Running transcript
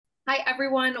Hi,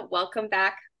 everyone. Welcome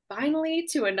back finally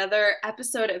to another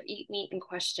episode of Eat Meat and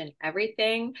Question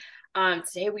Everything.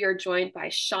 Today we are joined by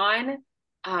Shawn.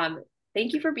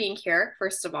 Thank you for being here,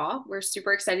 first of all. We're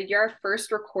super excited. You're our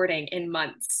first recording in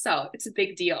months, so it's a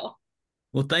big deal.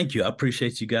 Well, thank you. I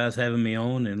appreciate you guys having me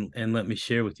on and let me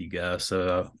share with you guys.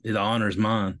 So the honor is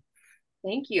mine.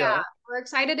 Thank Yeah, you. we're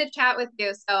excited to chat with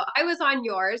you. So I was on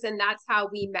yours, and that's how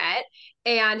we met.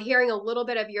 And hearing a little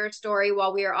bit of your story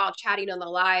while we were all chatting on the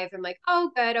live, I'm like,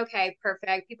 oh, good. Okay,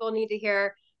 perfect. People need to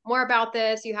hear more about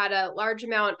this. You had a large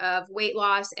amount of weight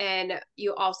loss, and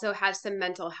you also had some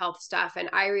mental health stuff. And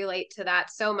I relate to that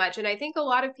so much. And I think a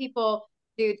lot of people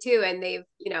do too. And they've,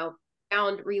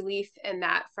 found relief in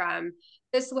that from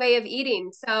this way of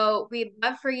eating. So we'd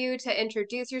love for you to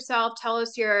introduce yourself, tell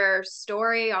us your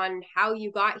story on how you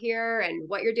got here and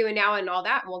what you're doing now and all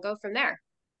that, and we'll go from there.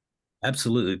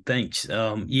 Absolutely. Thanks.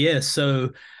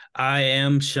 So I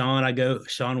am Shawn. I go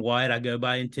Shawn White. I go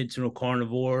by Intentional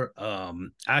Carnivore.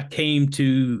 I came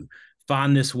to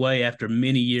find this way after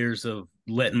many years of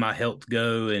letting my health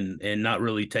go and not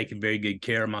really taking very good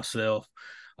care of myself.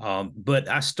 But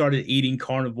I started eating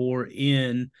carnivore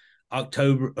in August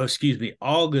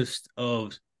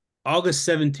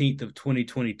 17th of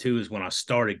 2022 is when I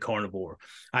started carnivore.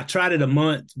 I tried it a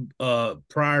month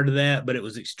prior to that, but it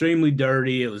was extremely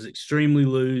dirty. It was extremely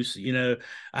loose.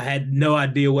 I had no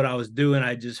idea what I was doing.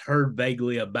 I just heard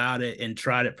vaguely about it and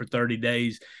tried it for 30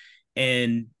 days.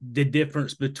 And the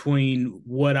difference between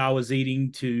what I was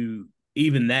eating to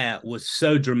even that was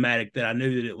so dramatic that I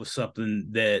knew that it was something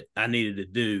that I needed to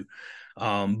do.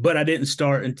 But I didn't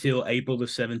start until April the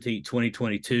 17th,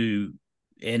 2022,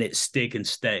 and it's stick and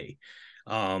stay.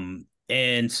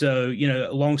 And so,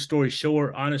 long story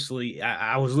short, honestly,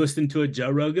 I was listening to a Joe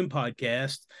Rogan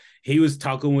podcast. He was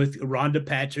talking with Rhonda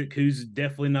Patrick, who's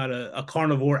definitely not a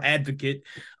carnivore advocate,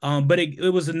 but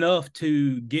it was enough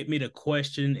to get me to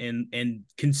question and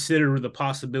consider the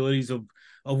possibilities of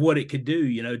what it could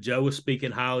do. Joe was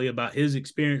speaking highly about his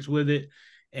experience with it,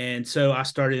 and so I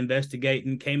started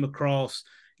investigating. Came across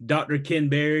Dr. Ken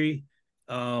Berry,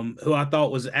 who I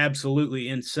thought was absolutely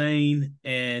insane.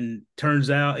 And turns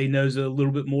out he knows a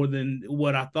little bit more than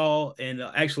what I thought, and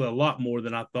actually a lot more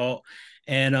than I thought.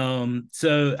 And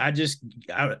so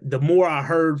the more I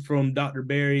heard from Dr.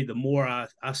 Berry, the more I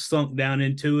sunk down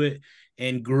into it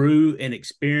and grew and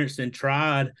experienced and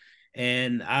tried.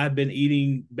 And I've been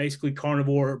eating basically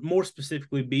carnivore, more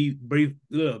specifically beef,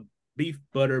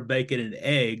 butter, bacon, and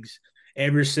eggs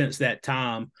ever since that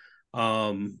time.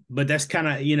 But that's kind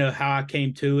of how I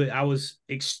came to it. I was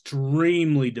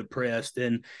extremely depressed,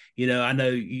 and I know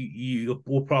you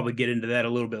we'll probably get into that a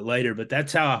little bit later, but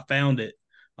that's how I found it.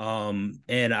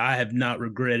 And I have not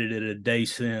regretted it a day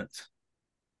since.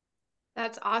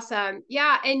 That's awesome.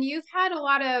 Yeah, and you've had a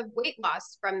lot of weight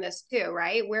loss from this too,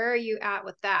 right? Where are you at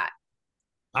with that?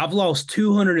 I've lost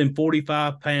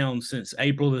 245 pounds since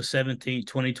April the 17th,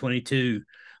 2022.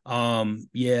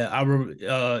 Yeah,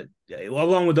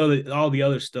 along with all the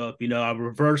other stuff, I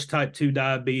reversed type 2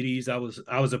 diabetes. I was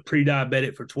a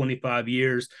pre-diabetic for 25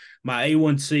 years. My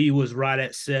A1C was right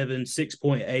at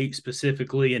 6.8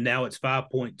 specifically, and now it's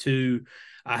 5.2.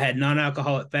 I had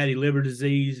non-alcoholic fatty liver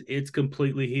disease. It's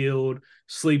completely healed.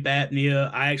 Sleep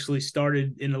apnea. I actually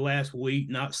started in the last week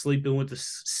not sleeping with the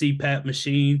CPAP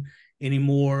machine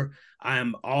anymore. I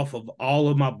am off of all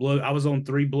of my blood. I was on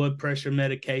 3 blood pressure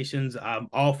medications. I'm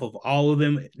off of all of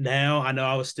them now. I know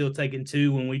I was still taking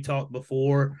 2 when we talked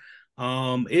before.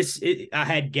 I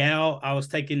had gout. I was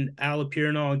taking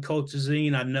allopurinol and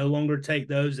colchicine. I no longer take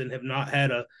those and have not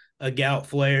had a gout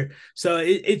flare. So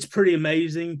it's pretty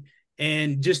amazing.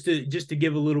 And just to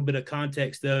give a little bit of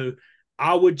context though,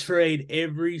 I would trade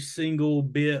every single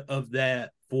bit of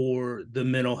that for the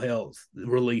mental health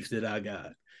relief that I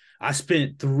got. I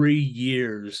spent 3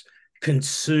 years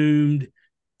consumed,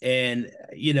 and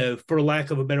for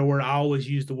lack of a better word, I always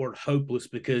use the word hopeless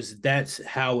because that's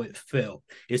how it felt.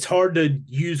 It's hard to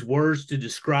use words to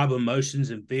describe emotions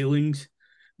and feelings,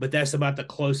 but that's about the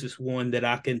closest one that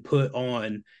I can put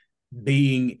on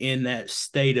being in that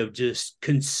state of just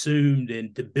consumed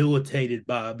and debilitated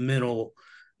by mental,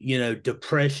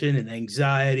 depression and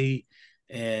anxiety.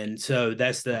 And so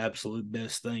that's the absolute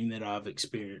best thing that I've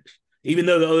experienced, even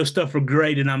though the other stuff were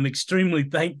great. And I'm extremely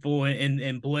thankful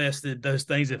and blessed that those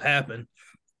things have happened.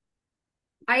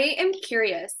 I am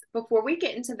curious, before we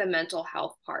get into the mental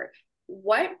health part,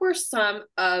 what were some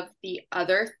of the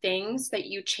other things that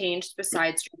you changed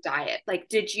besides your diet?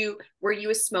 Like, were you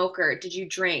a smoker? Did you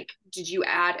drink? Did you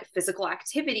add physical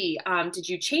activity? Did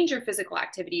you change your physical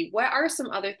activity? What are some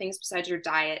other things besides your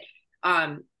diet,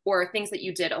 or things that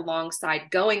you did alongside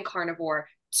going carnivore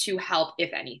to help,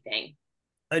 if anything?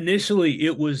 Initially,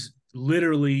 it was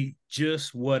literally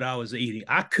just what I was eating.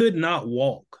 I could not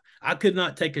walk. I could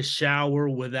not take a shower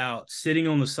without sitting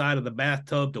on the side of the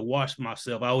bathtub to wash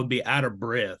myself. I would be out of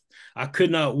breath. I could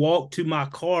not walk to my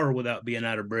car without being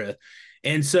out of breath.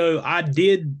 And so I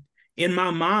did, in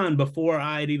my mind, before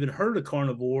I had even heard of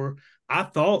carnivore, I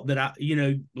thought that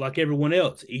like everyone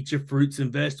else, eat your fruits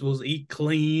and vegetables, eat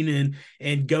clean,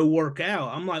 and go work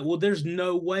out. I'm like, well, there's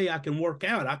no way I can work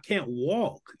out. I can't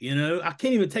walk, I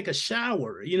can't even take a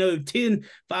shower, 5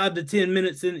 to 10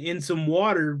 minutes in some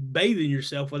water, bathing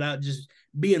yourself without just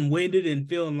being winded and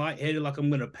feeling lightheaded like I'm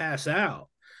going to pass out.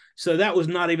 So that was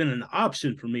not even an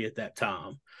option for me at that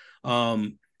time.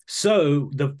 So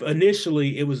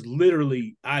initially it was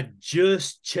literally, I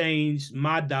just changed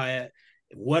my diet,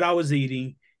 what I was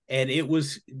eating, and it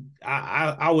was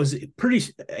I was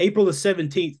pretty April the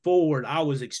 17th forward, I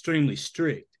was extremely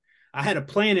strict. I had a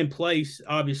plan in place,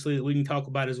 obviously, that we can talk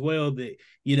about as well, that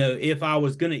if I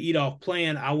was going to eat off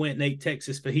plan, I went and ate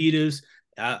Texas fajitas.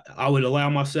 I would allow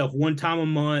myself one time a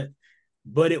month,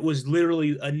 but it was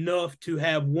literally enough to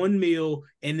have one meal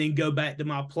and then go back to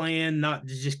my plan, not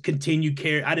to just continue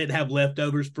carry. I didn't have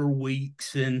leftovers for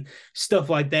weeks and stuff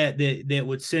like that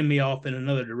would send me off in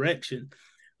another direction.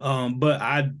 But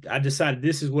I decided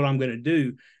this is what I'm going to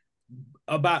do.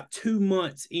 About 2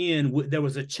 months in, there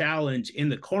was a challenge in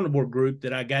the carnivore group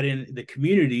that I got in the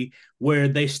community where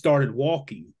they started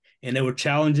walking, and they were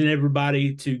challenging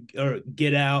everybody to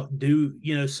get out,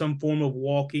 do, some form of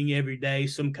walking every day,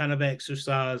 some kind of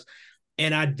exercise.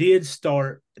 And I did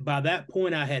start. By that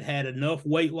point, I had enough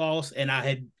weight loss, and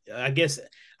I guess,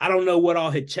 I don't know what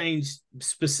all had changed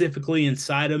specifically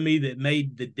inside of me that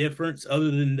made the difference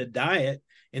other than the diet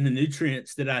and the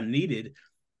nutrients that I needed.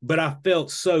 But I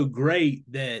felt so great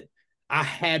that I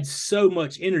had so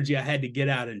much energy, I had to get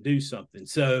out and do something.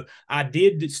 So I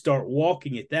did start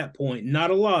walking at that point,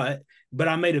 not a lot, but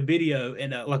I made a video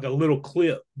and like a little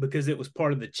clip because it was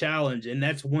part of the challenge. And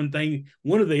that's one of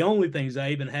the only things I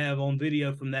even have on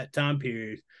video from that time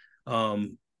period. So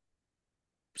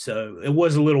it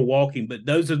was a little walking, but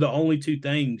those are the only two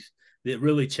things that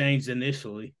really changed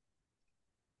initially.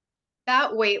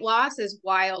 That weight loss is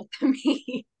wild to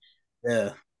me.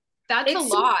 Yeah. That's a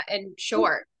lot and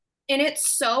short. And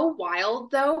it's so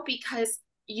wild though, because,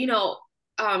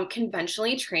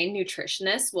 conventionally trained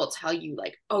nutritionists will tell you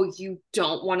like, oh, you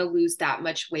don't want to lose that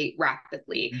much weight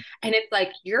rapidly. Mm-hmm. And it's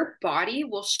like your body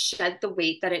will shed the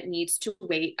weight that it needs to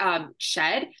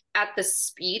shed at the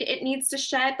speed it needs to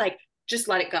shed. Like, just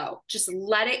let it go. Just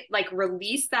let it like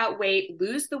release that weight,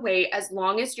 lose the weight, as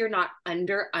long as you're not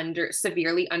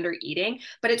severely under eating.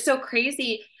 But it's so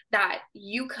crazy that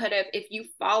you could have, if you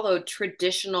followed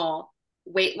traditional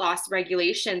weight loss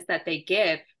regulations that they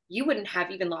give, you wouldn't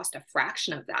have even lost a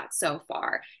fraction of that so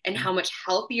far, and how much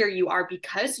healthier you are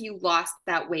because you lost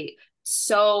that weight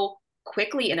so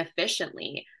quickly and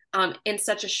efficiently in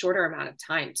such a shorter amount of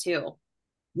time too.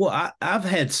 Well, I've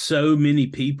had so many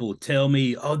people tell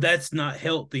me, oh, that's not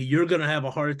healthy. You're going to have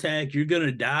a heart attack. You're going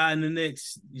to die in the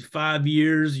next 5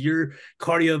 years. You're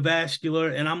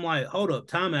cardiovascular. And I'm like, hold up,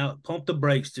 time out, pump the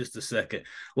brakes just a second.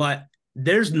 Like,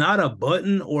 there's not a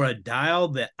button or a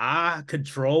dial that I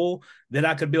control that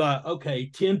I could be like, okay,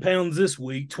 10 pounds this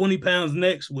week, 20 pounds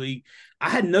next week. I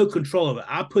had no control of it.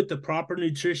 I put the proper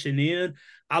nutrition in.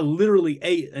 I literally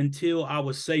ate until I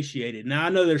was satiated. Now, I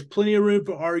know there's plenty of room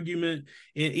for argument,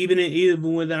 and even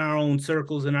within our own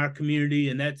circles in our community,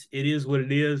 and it is what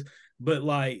it is. But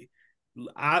like,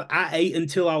 I ate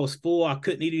until I was full. I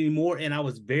couldn't eat anymore, and I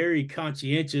was very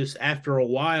conscientious after a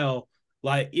while.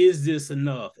 Like, is this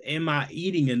enough? Am I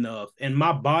eating enough? And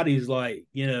my body's like,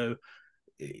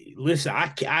 listen,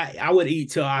 I would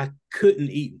eat till I couldn't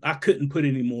eat. I couldn't put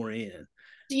any more in.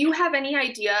 Do you have any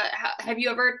idea? Have you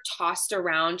ever tossed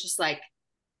around just like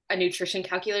a nutrition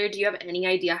calculator? Do you have any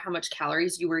idea how much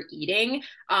calories you were eating?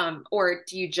 Or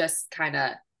do you just kind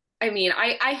of,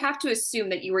 I have to assume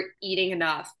that you were eating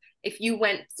enough if you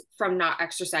went from not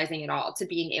exercising at all to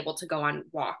being able to go on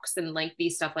walks and lengthy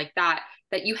stuff like that,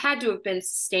 that you had to have been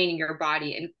sustaining your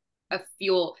body and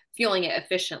fueling it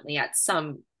efficiently at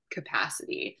some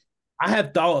capacity. I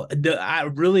have thought I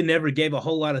really never gave a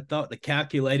whole lot of thought to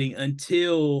calculating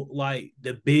until like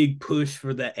the big push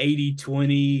for the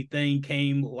 80-20 thing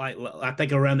came, like I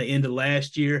think around the end of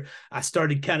last year. I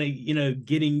started kind of,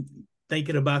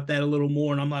 thinking about that a little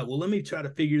more. And I'm like, well, let me try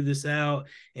to figure this out.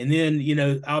 And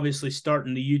then, obviously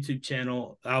starting the YouTube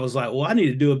channel, I was like, well, I need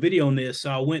to do a video on this. So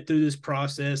I went through this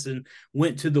process and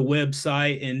went to the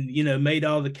website and, made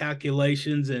all the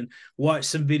calculations and watched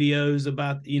some videos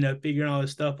about, figuring all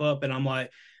this stuff up. And I'm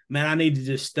like, man, I need to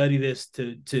just study this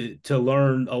to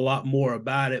learn a lot more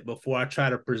about it before I try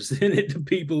to present it to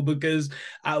people, because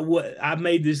I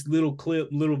made this little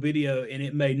video, and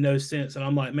it made no sense. And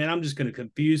I'm like, man, I'm just going to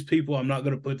confuse people. I'm not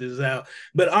going to put this out.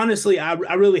 But honestly, I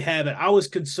really haven't. I was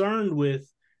concerned with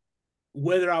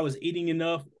whether I was eating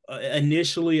enough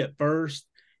initially at first,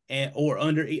 and or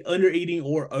under eating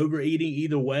or overeating,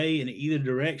 either way in either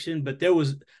direction. But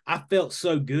I felt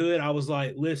so good. I was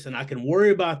like, listen, I can worry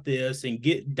about this and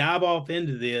dive off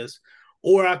into this,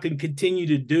 or I can continue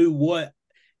to do what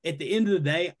at the end of the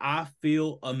day I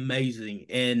feel amazing.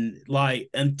 And like,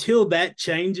 until that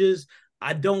changes,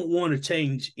 I don't want to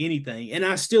change anything. And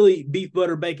I still eat beef,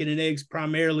 butter, bacon, and eggs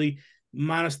primarily,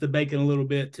 minus the bacon a little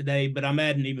bit today, but I'm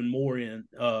adding even more in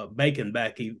bacon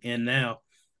back in now.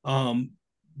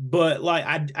 But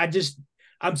like,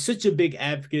 I'm such a big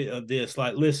advocate of this.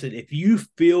 Like, listen, if you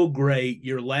feel great,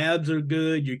 your labs are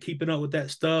good, you're keeping up with that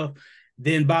stuff,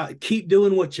 then keep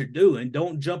doing what you're doing.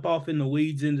 Don't jump off in the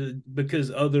weeds because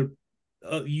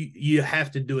you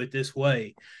have to do it this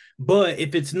way. But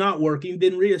if it's not working,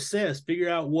 then reassess, figure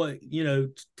out what,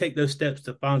 take those steps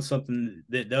to find something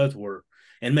that does work.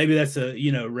 And maybe that's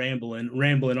rambling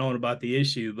on about the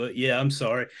issue, but yeah, I'm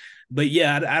sorry. But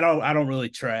yeah, I don't really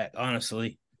track,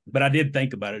 honestly, but I did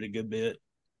think about it a good bit.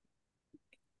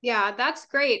 Yeah, that's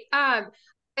great. I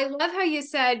love how you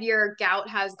said your gout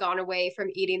has gone away from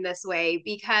eating this way,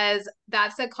 because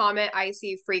that's a comment I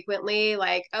see frequently.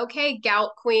 Like, okay,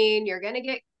 gout queen, you're gonna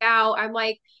get gout. I'm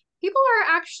like, people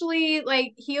are actually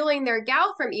like healing their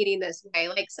gout from eating this way.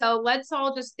 Like, so let's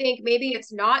all just think maybe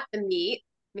it's not the meat,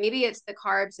 maybe it's the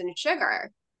carbs and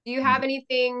sugar. Do you have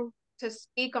anything to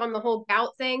speak on the whole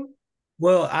gout thing?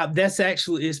 Well, that's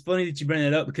actually, it's funny that you bring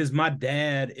that up, because my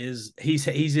dad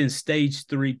he's in stage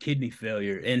 3 kidney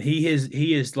failure, and he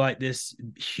is like this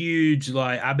huge,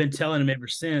 like, I've been telling him ever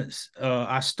since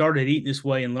I started eating this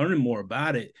way and learning more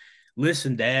about it.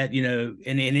 Listen, Dad,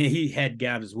 and he had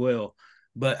gout as well,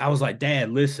 but I was like, Dad,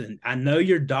 listen, I know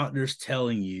your doctor's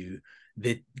telling you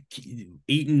that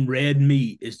eating red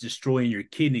meat is destroying your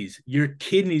kidneys. Your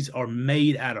kidneys are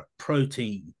made out of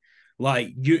protein.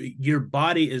 Like, your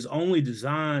body is only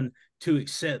designed to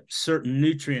accept certain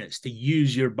nutrients to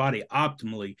use your body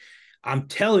optimally. I'm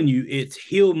telling you, it's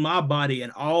healed my body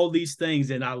and all these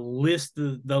things. And I list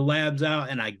the labs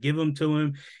out and I give them to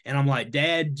him. And I'm like,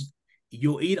 Dad,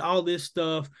 you'll eat all this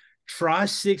stuff. Try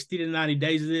 60 to 90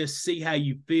 days of this. See how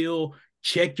you feel.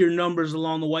 Check your numbers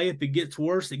along the way. If it gets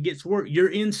worse, it gets worse. You're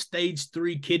in stage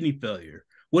 3 kidney failure.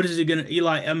 What is it going to,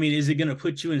 Eli? I mean, is it going to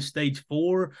put you in stage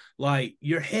 4? Like,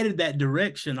 you're headed that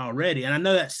direction already. And I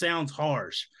know that sounds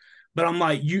harsh, but I'm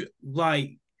like,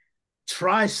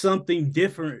 try something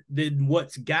different than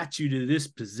what's got you to this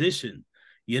position,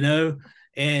 you know?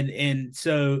 And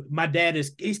so my dad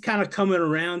he's kind of coming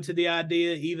around to the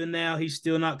idea. Even now, he's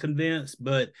still not convinced,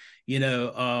 but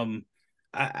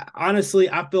honestly,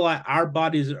 I feel like our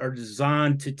bodies are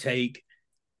designed to take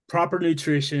proper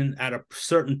nutrition out of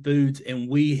certain foods, and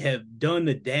we have done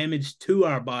the damage to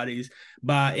our bodies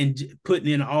by putting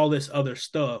in all this other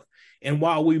stuff. And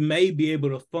while we may be able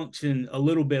to function a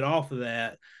little bit off of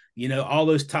that, all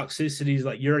those toxicities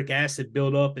like uric acid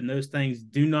buildup and those things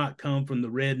do not come from the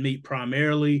red meat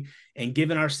primarily. And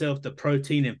giving ourselves the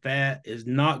protein and fat is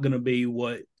not going to be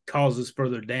what causes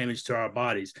further damage to our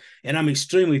bodies. And I'm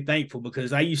extremely thankful,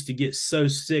 because I used to get so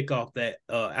sick off that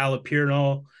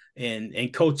allopurinol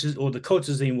and coaches, or the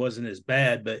colchicine wasn't as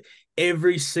bad, but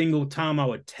every single time I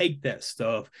would take that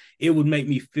stuff, it would make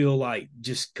me feel like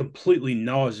just completely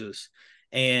nauseous.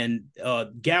 And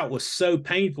gout was so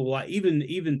painful, like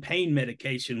even pain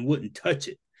medication wouldn't touch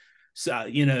it. So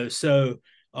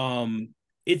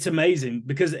it's amazing,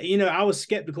 because I was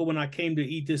skeptical when I came to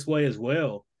eat this way as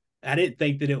well. I didn't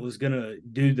think that it was going to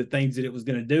do the things that it was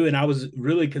going to do. And I was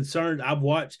really concerned. I've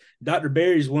watched Dr.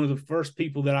 Berry's one of the first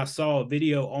people that I saw a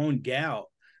video on gout.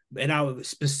 And I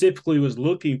specifically was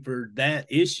looking for that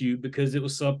issue, because it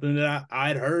was something that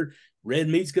I'd heard red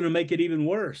meat's going to make it even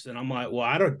worse. And I'm like, well,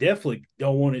 definitely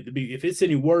don't want it to be. If it's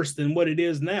any worse than what it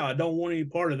is now, I don't want any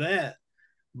part of that.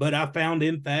 But I found,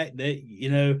 in fact,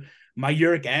 that, my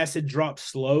uric acid dropped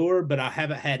slower, but I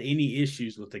haven't had any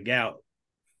issues with the gout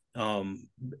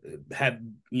have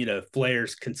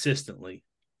flares consistently.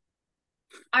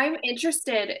 I'm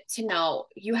interested to know,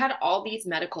 you had all these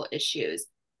medical issues.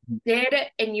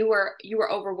 And you were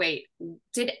overweight.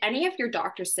 Did any of your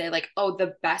doctors say, like, oh,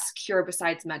 the best cure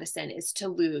besides medicine is to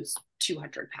lose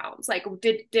 200 pounds? Like,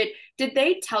 did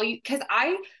they tell you? Because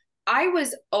I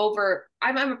was over.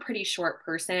 I'm a pretty short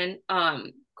person.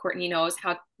 Courtney knows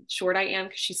how short I am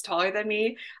because she's taller than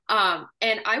me.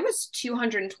 And I was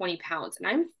 220 pounds, and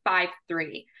I'm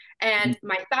 5'3". and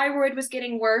my thyroid was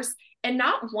getting worse. And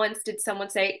not once did someone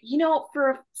say,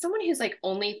 for someone who's like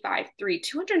only 5'3",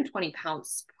 220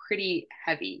 pounds, pretty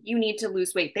heavy. You need to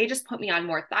lose weight. They just put me on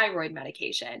more thyroid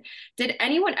medication. Did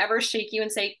anyone ever shake you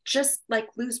and say, just like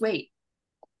lose weight?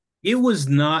 It was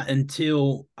not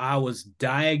until I was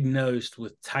diagnosed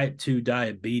with type 2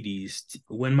 diabetes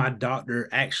when my doctor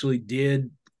actually did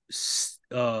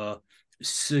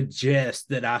suggest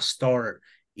that I start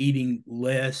eating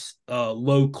less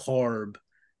low carb,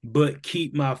 but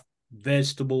keep my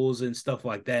vegetables and stuff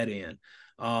like that in.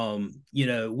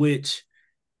 Which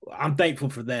I'm thankful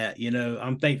for that.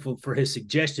 I'm thankful for his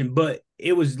suggestion, but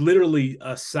it was literally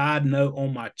a side note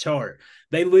on my chart.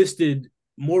 They listed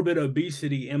morbid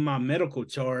obesity in my medical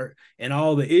chart and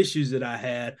all the issues that I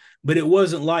had, but it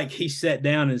wasn't like he sat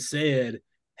down and said,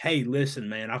 "Hey, listen,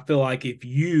 man, I feel like if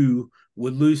you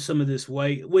would lose some of this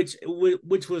weight," which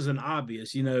was an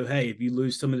obvious, hey, if you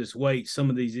lose some of this weight, some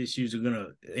of these issues are going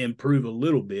to improve a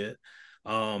little bit.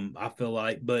 I feel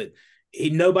like, but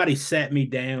nobody sat me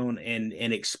down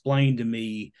and explained to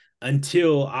me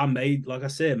until I made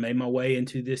my way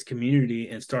into this community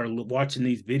and started watching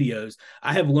these videos.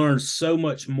 I have learned so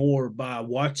much more by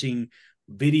watching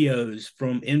videos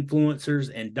from influencers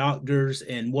and doctors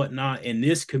and whatnot in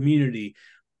this community.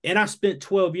 And I spent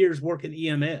 12 years working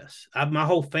EMS. My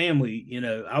whole family,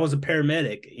 I was a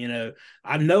paramedic.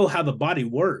 I know how the body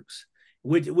works,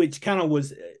 which kind of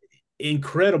was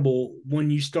incredible when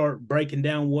you start breaking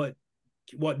down what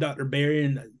Dr. Barry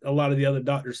and a lot of the other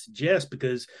doctors suggest,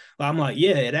 because I'm like,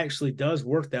 yeah, it actually does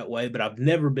work that way, but I've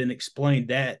never been explained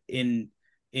that in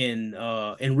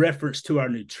reference to our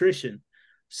nutrition.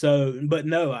 So, but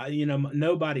no,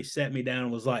 nobody sat me down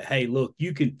and was like, hey, look,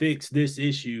 you can fix this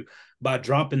issue by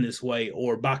dropping this weight,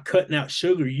 or by cutting out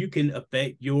sugar, you can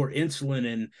affect your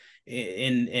insulin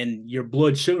and your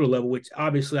blood sugar level, which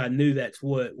obviously I knew that's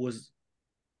what was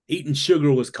eating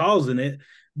sugar was causing it.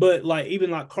 But like,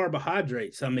 even like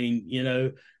carbohydrates, I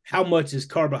mean, how much is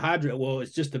carbohydrate? Well,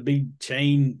 it's just a big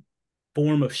chain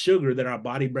form of sugar that our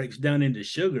body breaks down into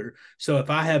sugar. So if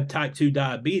I have type 2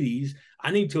 diabetes,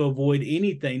 I need to avoid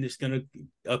anything that's going to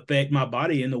affect my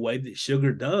body in the way that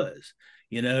sugar does.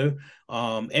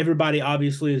 Everybody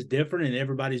obviously is different, and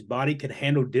everybody's body can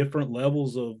handle different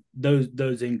levels of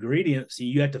those ingredients. So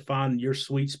you have to find your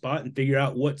sweet spot and figure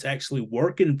out what's actually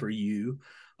working for you.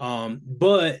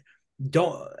 But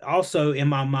don't also, in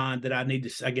my mind, that I need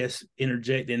to, I guess,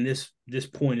 interject in this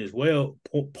point as well.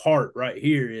 Part right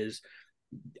here is,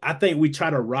 I think we try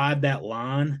to ride that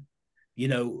line,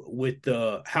 with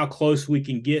how close we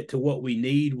can get to what we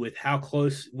need, with how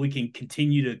close we can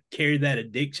continue to carry that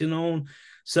addiction on.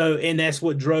 So, and that's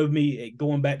what drove me,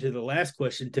 going back to the last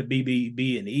question, to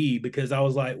BBB and E, because I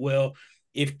was like, well,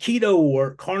 if keto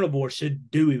or carnivore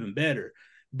should do even better.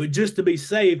 But just to be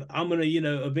safe, I'm going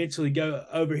to, eventually go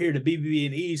over here to BBB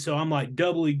and E. So I'm like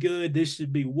doubly good. This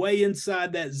should be way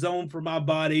inside that zone for my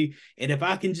body. And if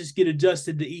I can just get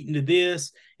adjusted to eating to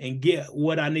this and get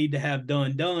what I need to have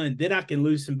done, then I can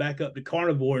loosen back up to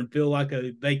carnivore and feel like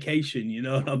a vacation. You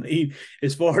know what I mean?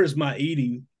 As far as my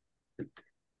eating.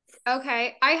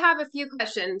 Okay. I have a few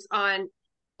questions on,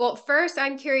 well, first,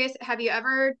 I'm curious, have you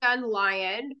ever done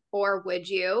lion, or would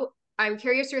you? I'm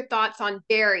curious your thoughts on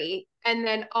dairy. And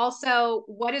then also,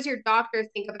 what does your doctor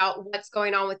think about what's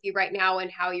going on with you right now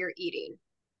and how you're eating?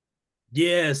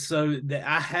 Yeah, so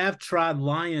I have tried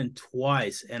Lion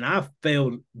twice, and I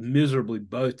failed miserably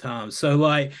both times. So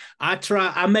like, I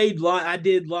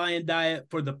did Lion diet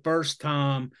for the first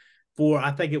time for, I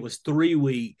think it was 3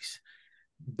 weeks.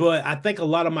 But I think a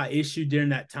lot of my issue during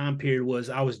that time period was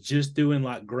I was just doing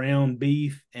like ground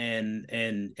beef and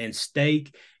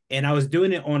steak, and I was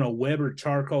doing it on a Weber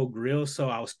charcoal grill. So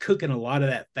I was cooking a lot of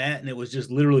that fat, and it was just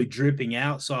literally dripping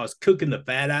out. So I was cooking the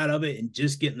fat out of it and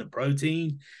just getting the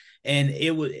protein. And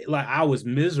it was like, I was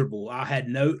miserable. I had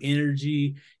no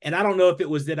energy. And I don't know if it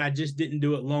was that I just didn't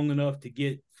do it long enough to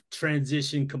get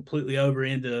transition completely over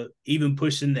into even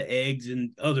pushing the eggs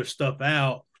and other stuff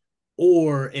out,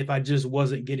 or if I just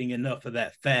wasn't getting enough of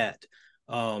that fat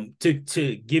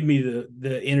to give me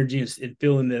the energy and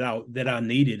feeling that I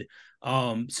needed.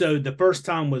 So the first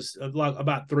time was like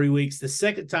about 3 weeks. The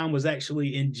second time was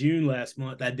actually in June last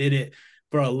month. I did it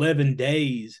for 11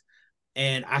 days,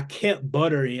 and I kept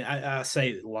buttering. I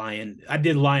say lion. I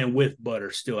did lion with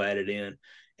butter, still added in.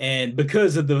 And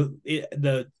because of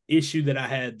the issue that I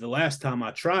had the last time I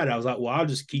tried, I was like, well, I'll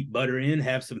just keep butter in,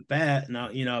 have some fat, and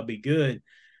I'll be good.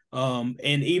 And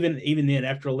even then,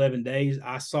 after 11 days,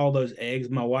 I saw those eggs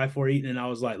my wife were eating, and I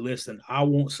was like, listen, I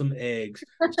want some eggs.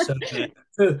 So,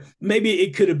 so maybe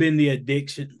it could have been the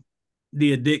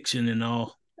addiction and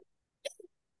all.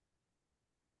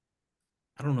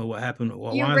 I don't know what happened. You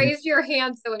Why is raised your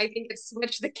hand, so I think it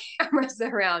switched the cameras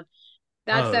around.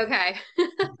 That's oh, okay.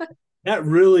 that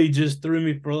really just threw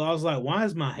me for. I was like, why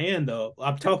is my hand up?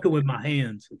 I'm talking with my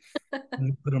hands. Let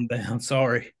me put them down.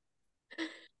 Sorry.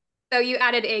 So you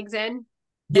added eggs in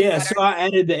and Yeah, butter. so I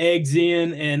added the eggs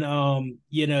in, and I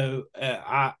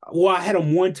had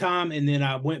them one time, and then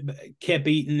I kept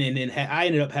eating, and then I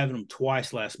ended up having them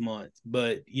twice last month.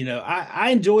 But I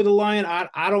enjoy the lion.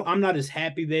 I'm not as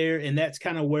happy there, and that's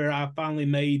kind of where I finally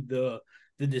made the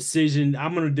decision.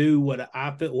 I'm going to do what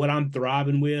I'm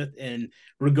thriving with, and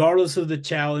regardless of the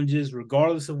challenges,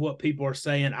 regardless of what people are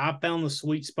saying, I found the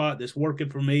sweet spot that's working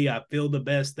for me. I feel the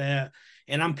best at,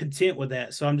 and I'm content with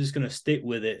that. So I'm just going to stick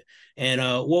with it. And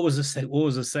what was the second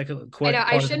I know I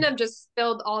part of shouldn't that? have just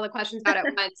spilled all the questions out at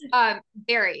once.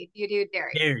 Dairy. You do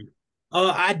dairy. Dairy.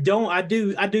 I don't. I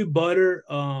do butter.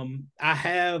 I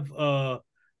have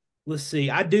let's see.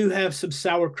 I do have some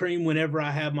sour cream whenever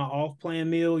I have my off plan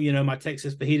meal. My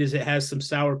Texas fajitas, it has some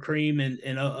sour cream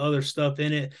and other stuff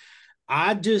in it.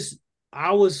 I just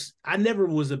I never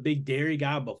was a big dairy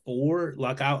guy before.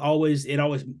 Like it always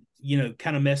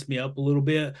kind of messed me up a little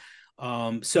bit.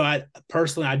 So I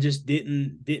personally I just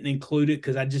didn't include it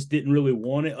because I just didn't really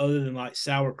want it other than like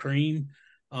sour cream.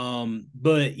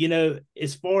 But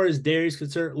as far as dairy is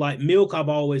concerned, like milk, I've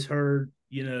always heard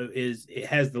is it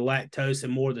has the lactose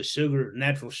and more of the sugar,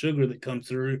 natural sugar that comes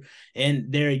through. And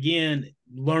there again,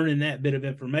 learning that bit of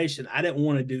information, I didn't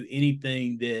want to do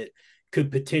anything that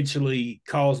could potentially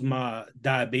cause my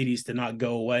diabetes to not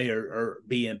go away or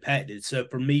be impacted. So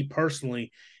for me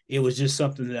personally, it was just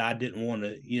something that I didn't want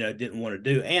to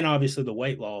do. And obviously the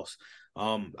weight loss.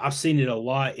 I've seen it a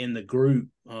lot in the group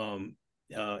and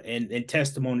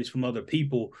testimonies from other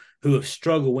people who have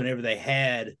struggled whenever they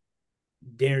had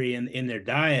dairy in their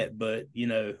diet. But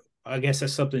I guess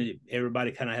that's something that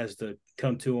everybody kind of has to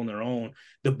come to on their own.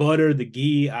 The butter, the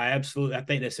ghee, I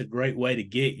think that's a great way to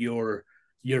get your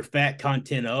fat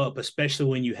content up, especially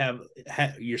when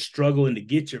you're struggling to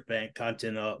get your fat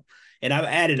content up. And I've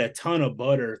added a ton of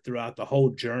butter throughout the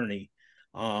whole journey.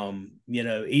 Even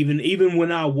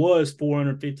when I was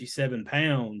 457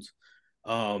 pounds,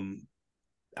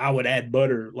 I would add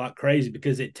butter like crazy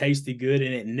because it tasted good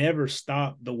and it never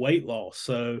stopped the weight loss.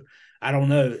 So I don't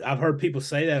know. I've heard people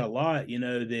say that a lot,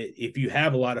 that if you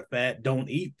have a lot of fat, don't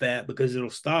eat fat because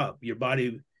it'll stop. Your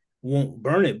body won't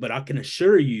burn it. But I can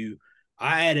assure you,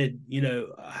 I added,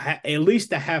 at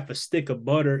least a half a stick of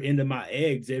butter into my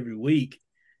eggs every week.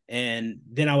 And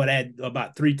then I would add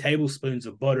about 3 tablespoons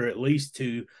of butter at least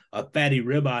to a fatty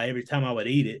ribeye every time I would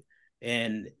eat it.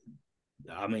 And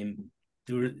I mean,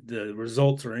 the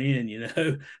results are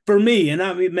in, for me. And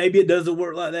I mean, maybe it doesn't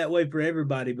work like that way for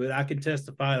everybody, but I can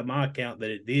testify to my account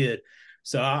that it did.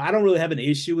 So I don't really have an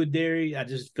issue with dairy. I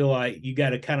just feel like you got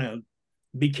to kind of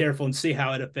be careful and see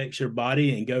how it affects your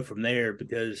body and go from there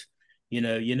because, you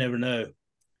never know.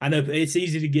 I know it's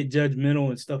easy to get judgmental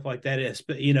and stuff like that,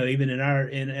 even in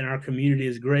our community,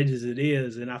 as great as it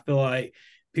is. And I feel like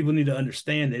people need to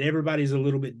understand that everybody's a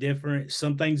little bit different.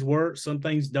 Some things work, some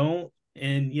things don't.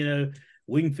 And,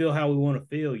 we can feel how we want to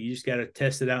feel. You just got to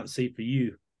test it out and see for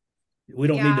you. We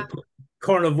don't need to Yeah. put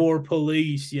carnivore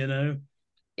police. Yeah,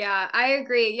 I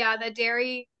agree. Yeah, the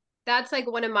dairy, that's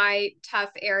like one of my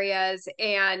tough areas.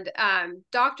 And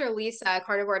Dr. Lisa,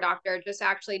 carnivore doctor, just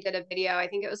actually did a video. I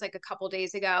think it was like a couple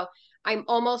days ago. I'm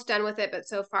almost done with it, but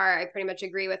so far I pretty much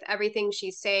agree with everything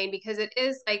she's saying because it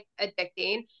is like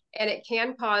addicting and it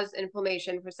can cause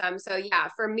inflammation for some. So yeah,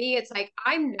 for me, it's like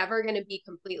I'm never going to be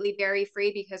completely dairy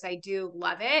free because I do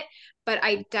love it, but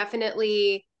I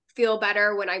definitely feel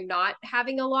better when I'm not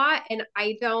having a lot. And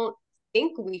I don't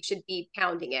think we should be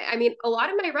pounding it. I mean, a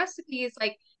lot of my recipes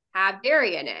like have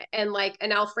dairy in it and like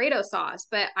an Alfredo sauce,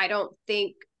 but I don't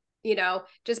think,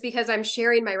 just because I'm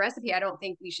sharing my recipe, I don't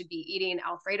think we should be eating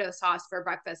Alfredo sauce for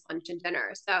breakfast, lunch, and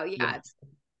dinner. So yeah, Yeah. it's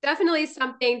definitely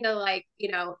something to like,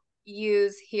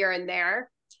 use here and there.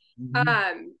 Mm-hmm.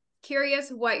 Um, Curious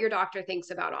what your doctor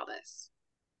thinks about all this.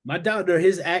 My doctor,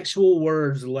 his actual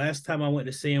words the last time I went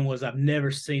to see him was, "I've never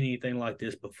seen anything like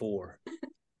this before."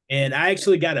 And I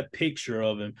actually got a picture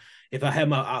of him. If I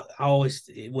have I always,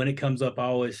 when it comes up, I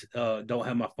always don't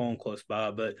have my phone close by.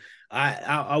 But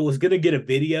I was gonna get a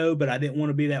video, but I didn't want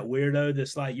to be that weirdo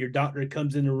that's like your doctor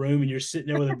comes in the room and you're sitting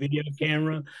there with a video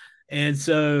camera. And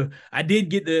so I did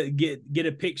get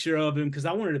a picture of him because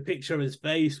I wanted a picture of his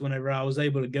face whenever I was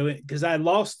able to go in because I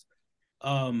lost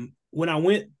when I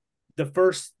went the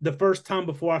first time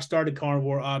before I started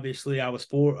carnivore. Obviously, I was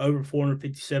over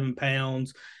 457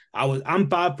 pounds. I'm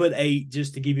 5'8",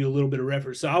 just to give you a little bit of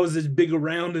reference. So I was as big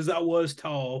around as I was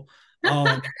tall.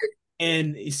 Um,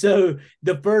 And so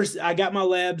I got my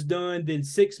labs done. Then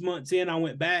 6 months in, I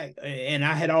went back and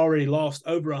I had already lost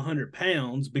over 100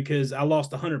 pounds because I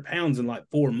lost 100 pounds in like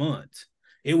 4 months.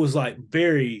 It was like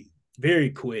very,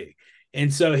 very quick.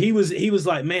 And so he was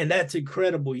like, man, that's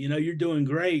incredible. You're doing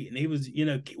great. And he was,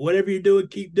 whatever you're doing,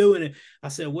 keep doing it. I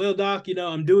said, well, doc,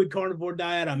 I'm doing carnivore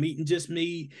diet. I'm eating just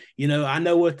meat. I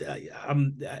know what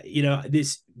I'm,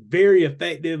 this very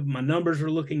effective. My numbers are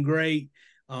looking great.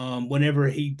 Whenever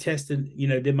he tested,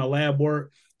 did my lab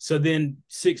work. So then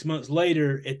 6 months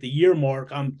later at the year mark,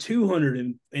 I'm 200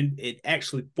 and it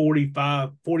actually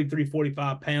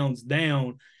 45 pounds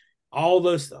down. All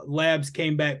those labs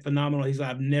came back phenomenal. He's like,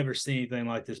 I've never seen anything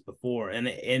like this before.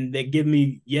 And they give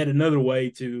me yet another way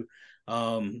to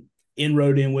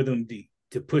inroad in with him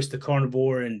to push the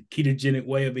carnivore and ketogenic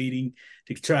way of eating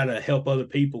to try to help other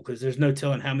people, because there's no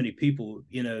telling how many people,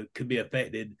 could be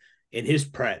affected in his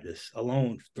practice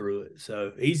alone through it.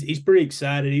 So he's pretty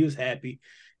excited. He was happy.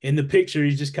 In the picture,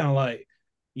 he's just kind of like,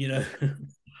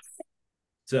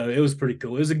 so it was pretty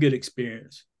cool. It was a good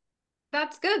experience.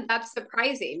 That's good. That's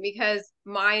surprising because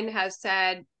mine has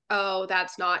said, oh,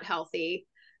 that's not healthy.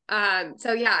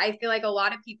 So yeah, I feel like a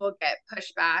lot of people get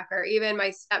pushback, or even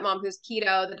my stepmom who's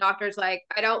keto, the doctor's like,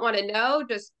 I don't want to know,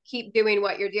 just keep doing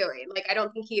what you're doing. Like, I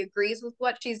don't think he agrees with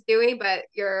what she's doing, but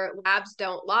your labs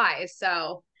don't lie.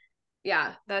 So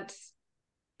yeah, that's.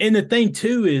 And the thing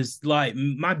too is, like,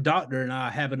 my doctor and I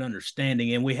have an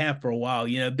understanding, and we have for a while.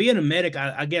 Being a medic,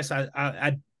 I guess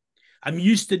I'm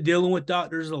used to dealing with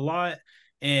doctors a lot,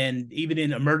 and even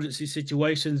in emergency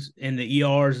situations in the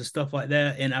ERs and stuff like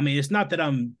that. And I mean, it's not that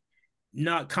I'm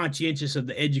not conscientious of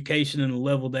the education and the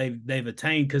level they've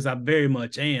attained, because I very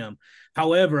much am.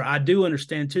 However, I do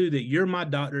understand too that you're my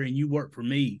doctor and you work for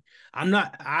me.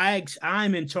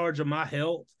 I'm in charge of my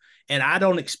health, and I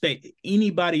don't expect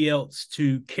anybody else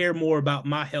to care more about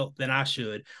my health than I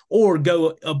should, or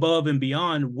go above and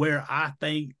beyond where I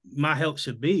think my health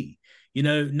should be.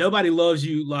 Nobody loves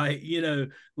you like you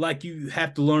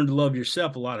have to learn to love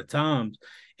yourself a lot of times.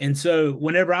 And so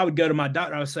whenever I would go to my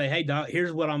doctor, I would say, hey, doc,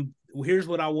 here's what I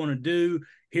want to do.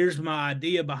 Here's my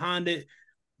idea behind it.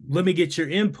 Let me get your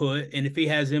input. And if he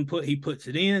has input, he puts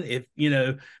it in.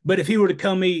 But if he were to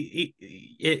come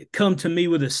to me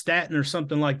with a statin or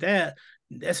something like that,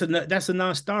 that's a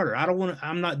non-starter.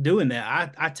 I'm not doing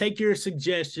that. I take your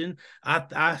suggestion.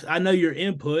 I know your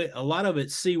input. A lot of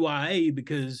it's CYA,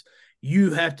 because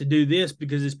you have to do this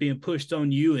because it's being pushed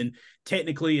on you. And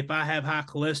technically, if I have high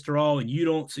cholesterol and you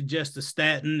don't suggest a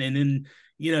statin, and then,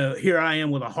 here I am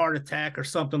with a heart attack or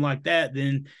something like that,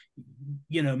 then,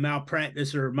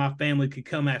 malpractice or my family could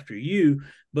come after you.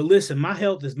 But listen, my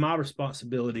health is my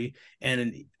responsibility.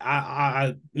 And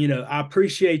I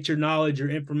appreciate your knowledge,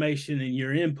 your information, and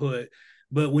your input.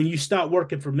 But when you stop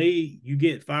working for me, you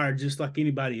get fired just like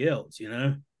anybody else.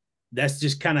 That's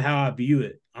just kind of how I view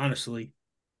it, honestly.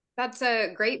 That's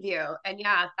a great view. And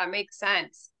yeah, that makes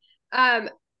sense.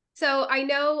 So I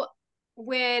know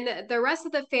when the rest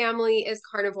of the family is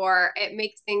carnivore, it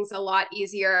makes things a lot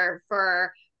easier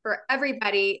for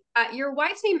everybody. Your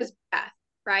wife's name is Beth,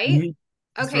 right? Mm-hmm.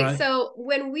 That's Okay, right. so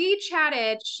when we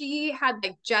chatted, she had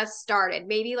like just started,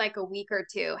 maybe like a week or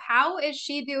two. How is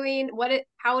she doing?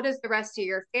 How does the rest of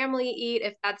your family eat,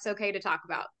 if that's okay to talk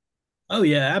about? Oh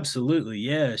yeah, absolutely.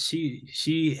 Yeah, she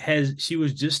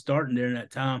was just starting during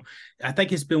that time. I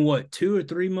think it's been what, 2 or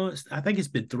 3 months. I think it's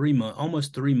been 3 months,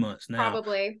 almost 3 months now.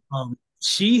 Probably.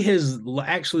 She has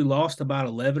actually lost about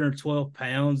 11 or 12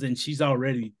 pounds, and she's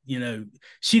already,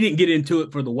 she didn't get into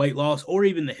it for the weight loss or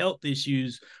even the health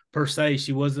issues per se.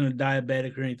 She wasn't a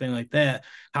diabetic or anything like that.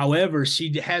 However,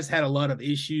 she has had a lot of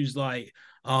issues like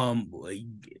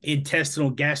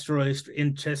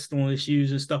gastrointestinal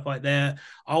issues and stuff like that,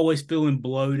 always feeling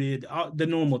bloated, the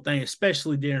normal thing,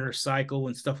 especially during her cycle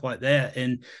and stuff like that.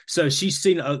 And so she's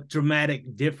seen a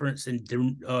dramatic difference and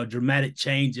dramatic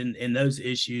change in those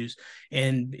issues,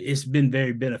 and it's been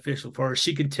very beneficial for her.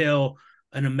 She could tell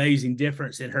an amazing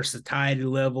difference in her satiety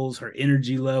levels, her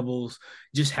energy levels,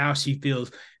 just how she feels.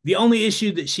 The only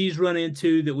issue that she's run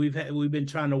into that we've been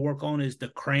trying to work on is the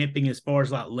cramping, as far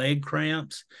as like leg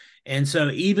cramps. And so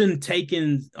even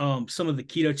taking some of the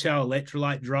Keto Chow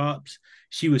electrolyte drops,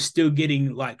 she was still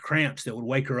getting like cramps that would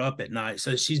wake her up at night.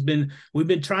 So we've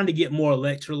been trying to get more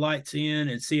electrolytes in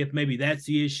and see if maybe that's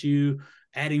the issue.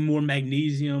 Adding more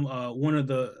magnesium. One of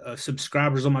the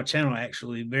subscribers on my channel,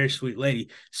 actually, very sweet lady,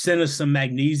 sent us some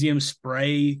magnesium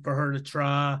spray for her to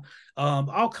try.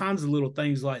 All kinds of little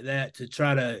things like that to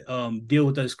try to deal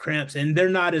with those cramps. And they're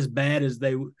not as bad as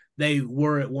they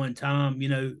were at one time,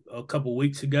 a couple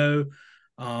weeks ago.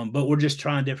 But we're just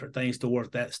trying different things to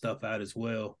work that stuff out as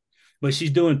well. but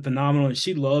she's doing phenomenal and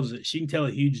she loves it. She can tell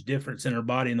a huge difference in her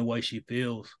body and the way she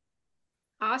feels.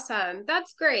 Awesome.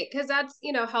 That's great because that's,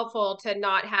 helpful to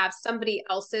not have somebody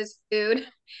else's food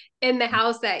in the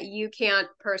house that you can't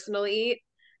personally eat.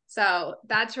 So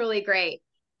that's really great.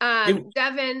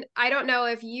 Devin, I don't know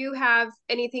if you have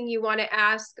anything you want to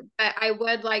ask, but I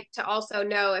would like to also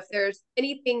know if there's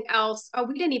anything else. Oh,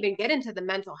 we didn't even get into the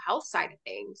mental health side of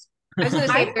things. I was going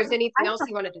to say if there's anything else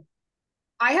you wanted to.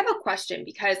 I have a question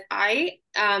because I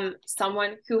am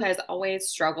someone who has always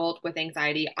struggled with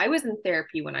anxiety. I was in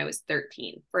therapy when I was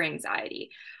 13 for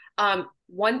anxiety.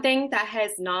 One thing that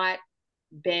has not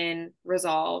been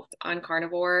resolved on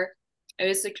carnivore, it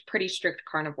was like pretty strict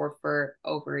carnivore for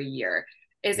over a year,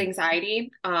 is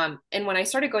anxiety. And when I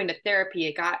started going to therapy,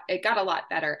 it got a lot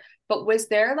better. But was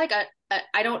there like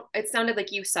I don't, it sounded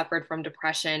like you suffered from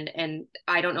depression, and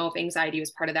I don't know if anxiety was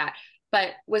part of that.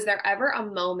 But was there ever a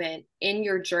moment in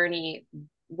your journey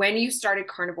when you started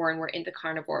carnivore and were into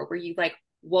carnivore where you like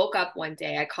woke up one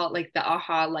day, I call it like the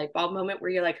aha light bulb moment,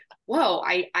 where you're like, whoa,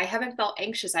 I haven't felt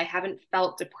anxious. I haven't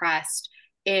felt depressed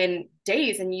in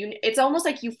days. And it's almost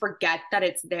like you forget that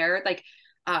it's there. Like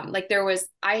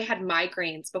I had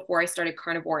migraines before I started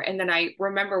carnivore. And then I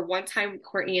remember one time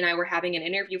Courtney and I were having an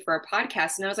interview for a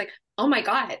podcast, and I was like, oh my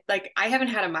God, like I haven't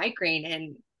had a migraine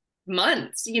in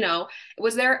months.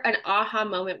 Was there an aha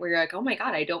moment where you're like, oh my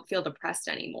God, I don't feel depressed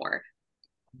anymore?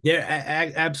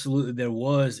 Absolutely there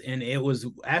was. And it was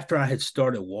after I had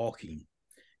started walking.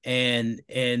 And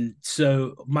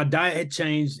so my diet had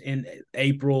changed in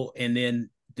April, and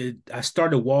then I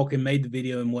started walking, made the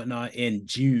video and whatnot in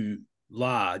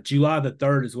July the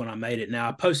 3rd is when I made it. Now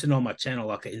I posted on my channel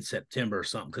like in September or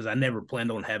something, because I never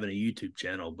planned on having a YouTube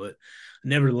channel, but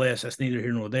nevertheless, that's neither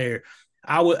here nor there.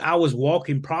 I was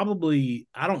walking probably,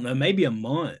 I don't know, maybe a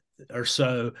month or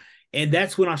so. And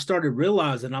that's when I started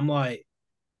realizing, I'm like,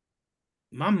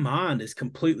 my mind is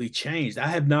completely changed. I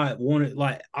have not wanted,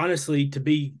 like, honestly, to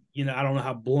be, I don't know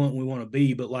how blunt we want to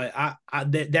be, but like,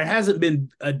 there hasn't been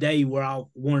a day where I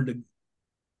wanted to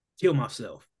kill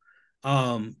myself.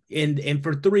 And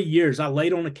for 3 years, I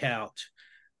laid on the couch,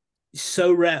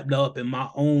 so wrapped up in my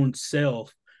own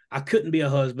self. I couldn't be a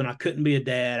husband. I couldn't be a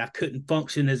dad. I couldn't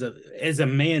function as a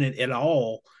man at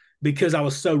all, because I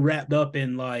was so wrapped up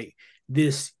in like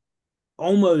this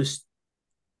almost,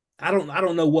 I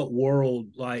don't know what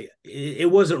world, like it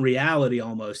wasn't reality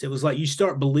almost. It was like you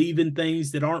start believing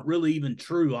things that aren't really even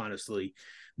true, honestly,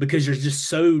 because you're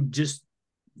just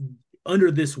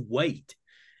under this weight.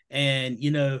 And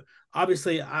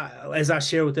obviously, as I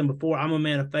shared with them before, I'm a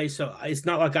man of faith, so it's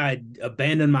not like I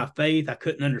abandoned my faith. I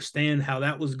couldn't understand how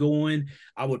that was going.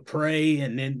 I would pray,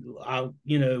 and then I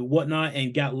whatnot,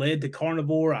 and got led to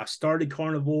carnivore. I started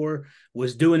carnivore,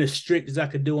 was doing as strict as I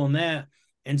could do on that.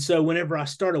 And so whenever I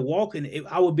started walking,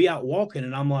 I would be out walking,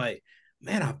 and I'm like,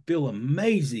 man, I feel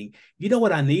amazing. You know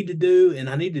what I need to do? And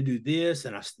I need to do this.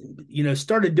 And I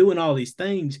started doing all these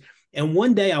things. And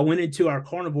one day I went into our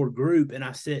carnivore group, and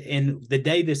I said, and the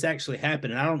day this actually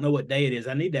happened, and I don't know what day it is.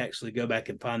 I need to actually go back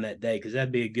and find that day, because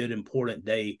that'd be a good, important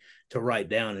day to write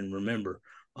down and remember.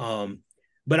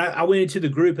 But I went into the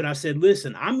group and I said,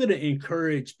 listen, I'm going to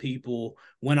encourage people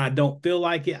when I don't feel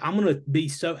like it. I'm going to be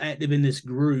so active in this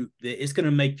group that it's going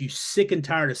to make you sick and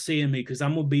tired of seeing me, because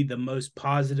I'm going to be the most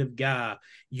positive guy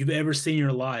you've ever seen in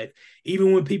your life,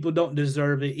 even when people don't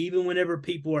deserve it, even whenever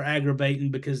people are aggravating,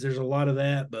 because there's a lot of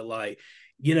that. But like,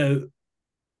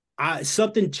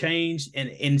 something changed, and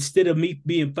instead of me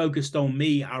being focused on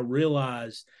me, I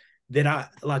realized that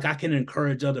I can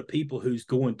encourage other people who's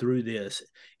going through this.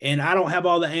 And I don't have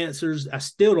all the answers. I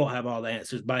still don't have all the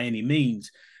answers by any means.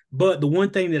 But the one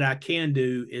thing that I can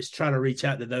do is try to reach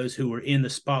out to those who were in the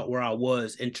spot where I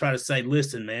was, and try to say,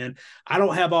 listen, man, I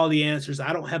don't have all the answers.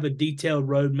 I don't have a detailed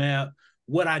roadmap.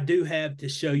 What I do have to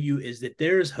show you is that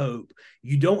there's hope.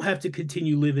 You don't have to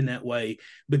continue living that way,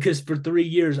 because for 3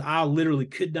 years, I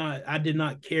did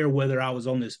not care whether I was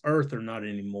on this earth or not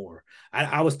anymore.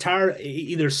 I was tired.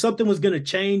 Either something was going to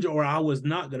change, or I was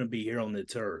not going to be here on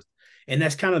this earth. And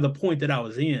that's kind of the point that I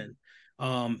was in.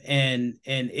 And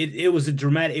it was a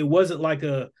dramatic, it wasn't like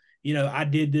I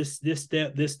did this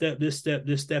step,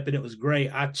 and it was great.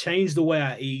 I changed the way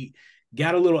I eat,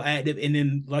 got a little active, and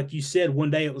then, like you said,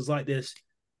 one day it was like this.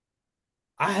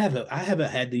 I haven't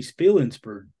had these feelings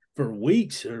for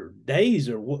weeks or days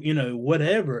or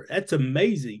whatever. That's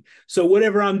amazing. So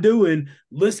whatever I'm doing,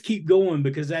 let's keep going,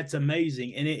 because that's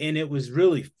amazing. And it was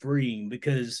really freeing,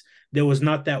 because there was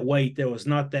not that weight, there was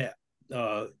not that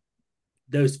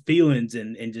those feelings,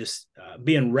 and just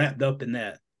being wrapped up in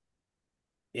that,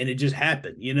 and it just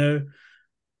happened.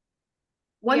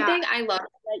 One thing I love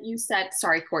that you said,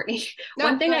 sorry, Courtney. No,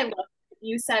 One thing I love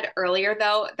you said earlier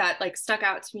though that like stuck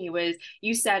out to me was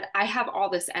you said, I have all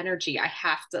this energy. I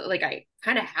have to like, I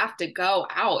kind of have to go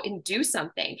out and do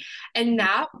something. And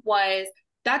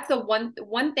that's the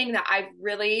one thing that I've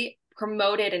really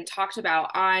promoted and talked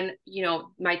about on,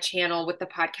 my channel with the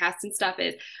podcast and stuff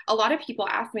is a lot of people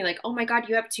ask me like, oh my God,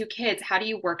 you have 2 kids. How do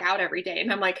you work out every day?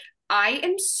 And I'm like, I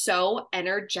am so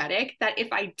energetic that if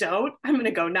I don't, I'm going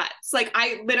to go nuts. Like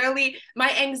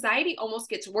my anxiety almost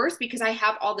gets worse because I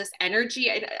have all this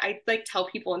energy. I like tell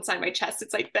people inside my chest,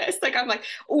 it's like this, like, I'm like,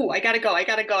 oh, I gotta go. I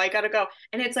gotta go. I gotta go.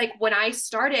 And it's like, when I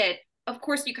started, of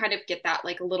course you kind of get that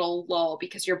like little lull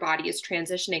because your body is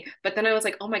transitioning. But then I was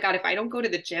like, oh my God, if I don't go to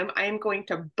the gym, I am going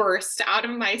to burst out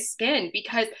of my skin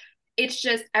because it's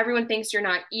just everyone thinks you're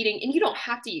not eating, and you don't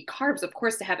have to eat carbs, of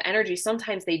course, to have energy.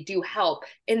 Sometimes they do help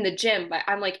in the gym, but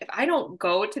I'm like, if I don't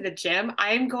go to the gym,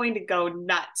 I'm going to go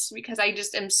nuts because I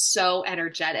just am so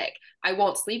energetic. I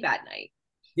won't sleep at night.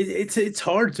 It's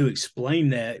hard to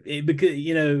explain that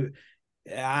because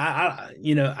I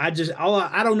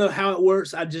don't know how it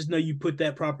works. I just know you put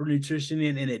that proper nutrition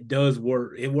in and it does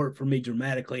work. It worked for me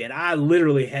dramatically. And I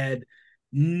literally had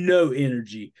no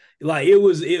energy. Like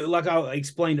like I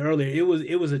explained earlier,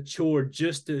 it was a chore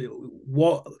just to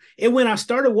walk. And when I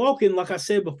started walking, like I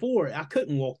said before, I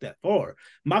couldn't walk that far.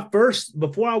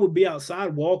 Before I would be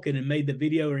outside walking and made the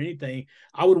video or anything,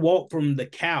 I would walk from the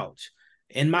couch.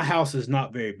 And my house is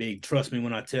not very big. Trust me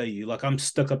when I tell you, like I'm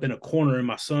stuck up in a corner in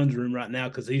my son's room right now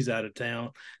because he's out of town.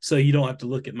 So you don't have to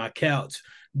look at my couch.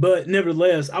 But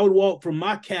nevertheless, I would walk from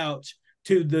my couch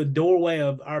to the doorway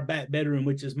of our back bedroom,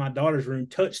 which is my daughter's room,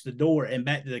 touch the door and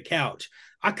back to the couch.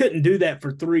 I couldn't do that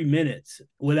for 3 minutes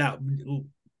without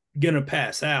gonna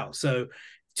pass out. So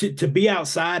to be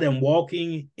outside and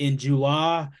walking in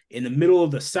July in the middle of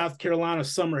the South Carolina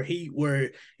summer heat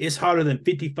where it's hotter than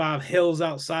 55 hells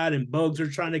outside and bugs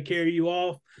are trying to carry you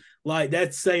off, like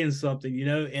that's saying something,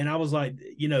 And I was like,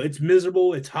 it's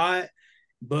miserable, it's hot,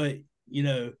 but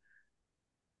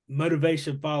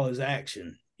motivation follows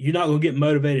action. You're not going to get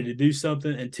motivated to do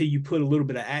something until you put a little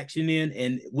bit of action in.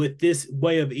 And with this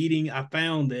way of eating, I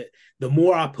found that the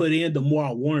more I put in, the more I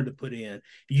wanted to put in.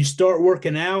 You start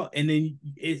working out and then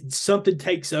something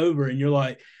takes over and you're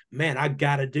like, man, I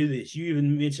got to do this. You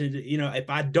even mentioned, if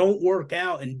I don't work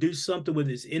out and do something with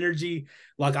this energy,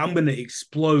 like I'm going to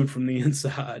explode from the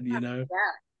inside, Yeah.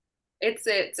 It's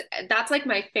that's like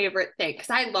my favorite thing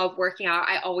because I love working out.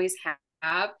 I always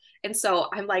have. And so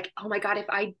I'm like, oh my God, if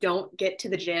I don't get to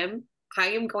the gym, I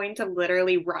am going to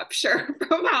literally rupture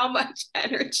from how much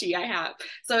energy I have.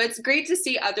 So it's great to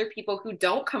see other people who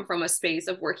don't come from a space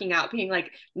of working out being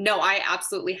like, no, I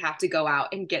absolutely have to go out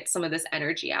and get some of this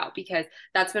energy out because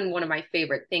that's been one of my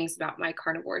favorite things about my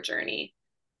carnivore journey.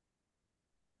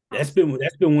 That's been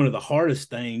one of the hardest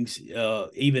things,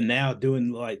 even now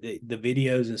doing like the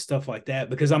videos and stuff like that,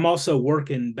 because I'm also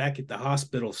working back at the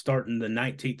hospital starting the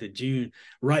 19th of June,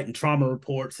 writing trauma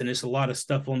reports, and it's a lot of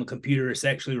stuff on the computer. It's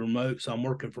actually remote, so I'm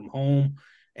working from home.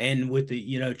 And with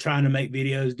the, trying to make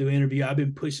videos, do interview, I've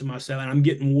been pushing myself and I'm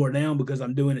getting wore down because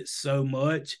I'm doing it so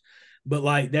much. But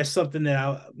like that's something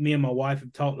that me and my wife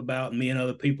have talked about, and me and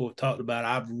other people have talked about.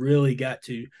 I've really got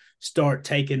to start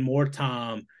taking more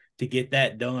time to get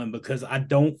that done because I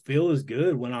don't feel as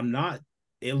good when I'm not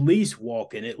at least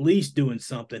walking, at least doing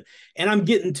something. And I'm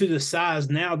getting to the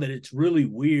size now that it's really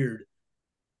weird.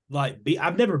 Like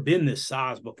I've never been this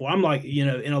size before. I'm like,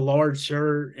 in a large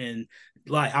shirt and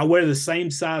like I wear the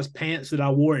same size pants that I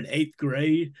wore in 8th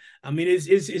grade. I mean,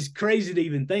 it's crazy to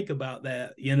even think about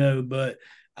that, but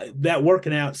that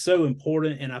working out is so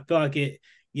important. And I feel like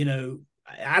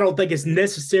I don't think it's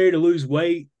necessary to lose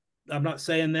weight. I'm not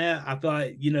saying that. I feel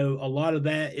like, a lot of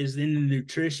that is in the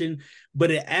nutrition,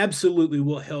 but it absolutely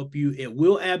will help you. It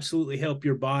will absolutely help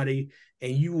your body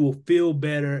and you will feel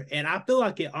better. And I feel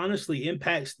like it honestly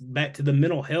impacts back to the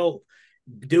mental health.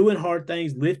 Doing hard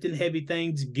things, lifting heavy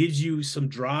things gives you some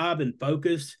drive and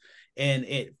focus. And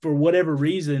for whatever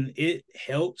reason, it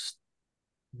helps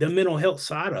the mental health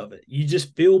side of it. You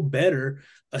just feel better,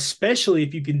 especially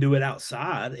if you can do it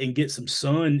outside and get some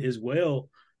sun as well.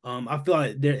 I feel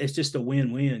like it's just a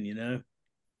win-win.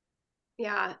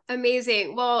 Yeah,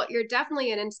 amazing. Well, you're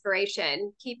definitely an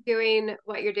inspiration. Keep doing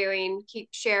what you're doing, keep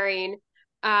sharing.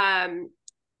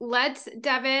 Let's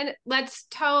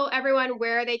tell everyone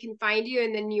where they can find you,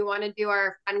 and then you want to do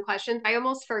our fun questions. I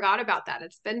almost forgot about that.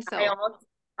 It's been so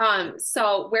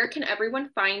so where can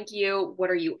everyone find you? What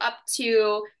are you up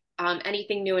to?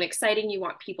 Anything new and exciting you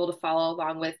want people to follow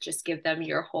along with? Just give them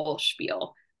your whole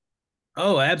spiel.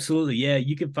 Oh, absolutely. Yeah.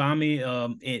 You can find me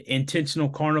Intentional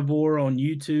Carnivore on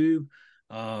YouTube.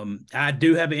 I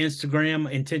do have an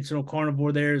Instagram, Intentional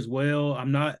Carnivore, there as well.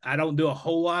 I don't do a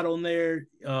whole lot on there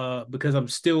because I'm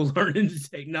still learning the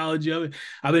technology of it.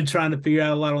 I've been trying to figure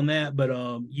out a lot on that, but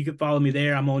you can follow me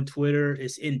there. I'm on Twitter.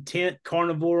 It's Intent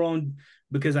Carnivore on,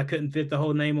 because I couldn't fit the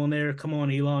whole name on there. Come on,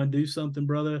 Elon, do something,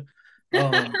 brother.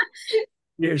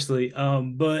 Seriously.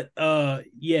 But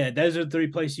yeah, those are the three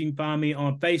places you can find me.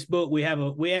 On Facebook, we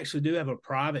actually do have a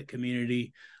private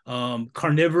community,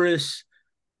 carnivorous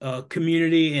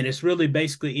community, and it's really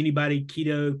basically anybody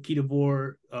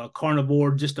ketovore,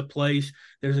 carnivore, just a place.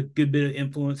 There's a good bit of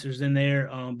influencers in there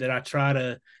that I try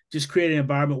to just create an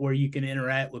environment where you can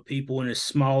interact with people in a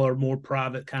smaller, more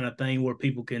private kind of thing where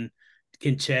people can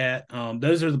chat.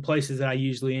 Those are the places that I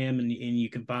usually am, and you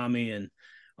can find me. And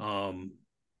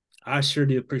I sure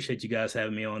do appreciate you guys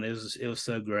having me on. It was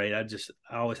so great. I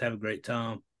always have a great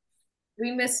time.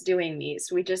 We miss doing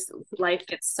these. Life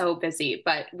gets so busy,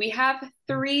 but we have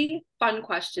 3 fun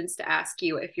questions to ask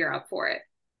you if you're up for it.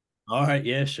 All right.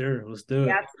 Yeah, sure. Let's do it.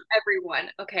 That's everyone.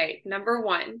 Okay. Number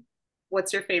 1,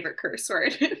 what's your favorite curse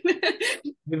word?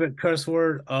 Favorite curse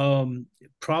word?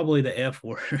 Probably the F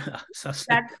word. You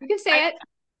can say it.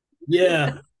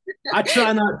 Yeah. I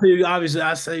try not to. Obviously,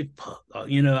 I say,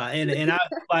 and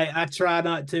I try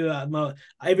not to.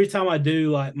 Every time I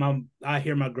do, I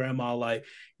hear my grandma like,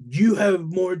 "You have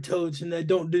more intelligence than that.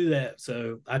 Don't do that."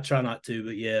 So I try not to.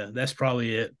 But yeah, that's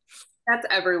probably it. That's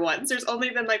everyone's. There's only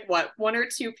been like what, 1 or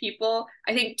 2 people,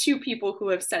 I think 2 people who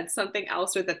have said something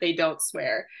else or that they don't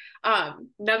swear.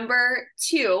 Number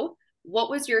 2, what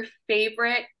was your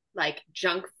favorite like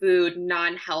junk food,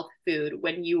 non-health food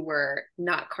when you were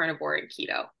not carnivore and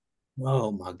keto?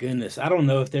 Oh my goodness. I don't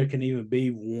know if there can even be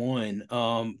one.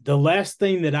 The last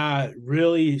thing that I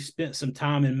really spent some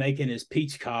time in making is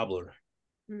peach cobbler.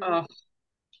 Oh,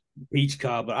 Peach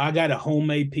cobbler. I got a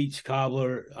homemade peach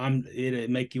cobbler.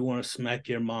 It'll make you want to smack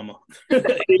your mama.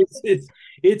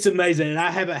 It's amazing. And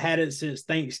I haven't had it since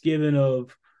Thanksgiving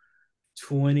of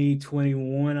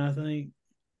 2021, I think.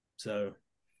 So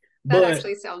that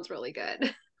actually sounds really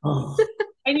good. Oh,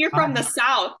 and you're from the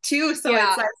South too, so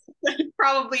yeah. It's like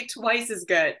probably twice as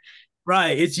good.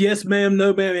 Right. It's yes, ma'am,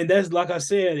 no, ma'am. And that's like I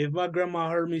said, if my grandma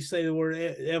heard me say the word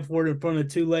F word in front of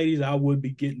 2 ladies, I would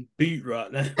be getting beat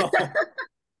right now.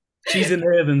 She's in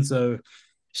heaven, so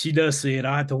she does see it.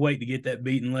 I have to wait to get that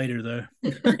beating later, though.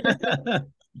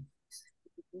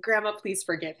 Grandma, please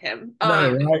forgive him.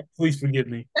 No, right? Please forgive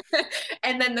me.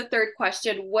 And then the third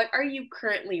question, what are you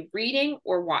currently reading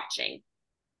or watching?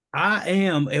 I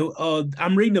am.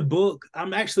 I'm reading a book.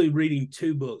 I'm actually reading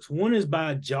 2 books. One is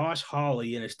by Josh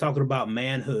Hawley, and it's talking about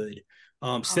manhood.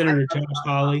 Senator Josh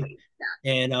Hawley.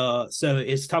 And so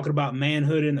it's talking about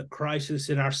manhood and the crisis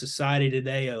in our society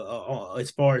today,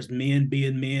 as far as men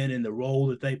being men and the role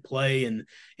that they play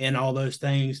and all those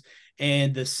things.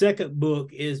 And the second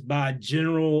book is by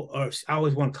General, or I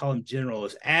always want to call him General,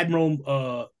 it's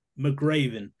Admiral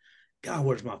McRaven. God,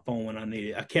 where's my phone when I need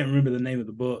it? I can't remember the name of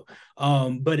the book.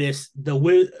 But it's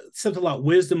something like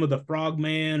Wisdom of the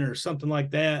Frogman or something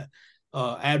like that.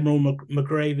 Admiral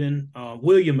McRaven,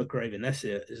 William McRaven, that's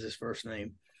it, is his first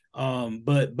name.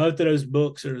 But both of those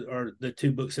books are the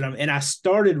 2 books that and I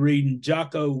started reading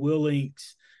Jocko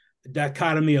Willink's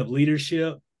Dichotomy of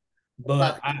Leadership,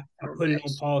 but I put it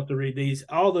on pause to read these.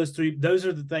 All those 3, those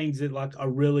are the things that like are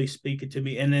really speaking to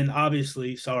me. And then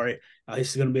obviously, sorry, this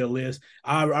is going to be a list.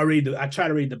 I try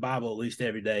to read the Bible at least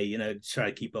every day, to try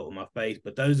to keep up with my faith.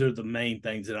 But those are the main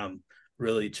things that I'm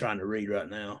really trying to read right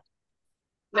now.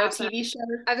 No TV shows?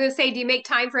 I was going to say, do you make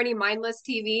time for any mindless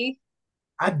TV?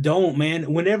 I don't,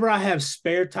 man. Whenever I have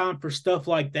spare time for stuff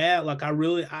like that, like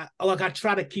I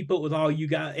try to keep up with all you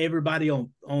guys, everybody on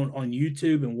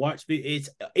YouTube and watch it. It's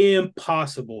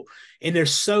impossible. And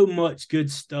there's so much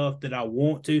good stuff that I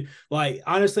want to. Like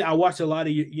honestly, I watch a lot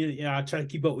of I try to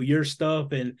keep up with your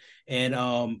stuff and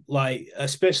like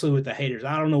especially with the haters.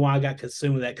 I don't know why I got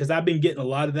consumed with that because I've been getting a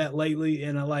lot of that lately.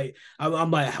 And I'm like,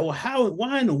 well,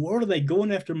 why in the world are they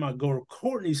going after my girl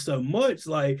Courtney so much?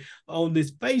 Like on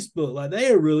this Facebook, like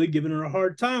they are really giving her a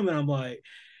hard time. And I'm like,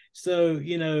 so,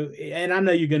 and I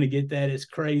know you're going to get that. It's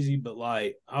crazy. But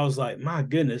like, I was like, my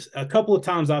goodness, a couple of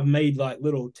times I've made like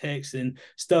little texts and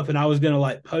stuff and I was going to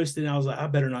like post it. And I was like, I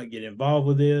better not get involved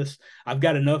with this. I've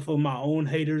got enough of my own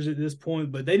haters at this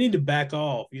point, but they need to back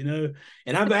off, And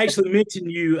I've actually mentioned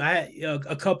you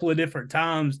a couple of different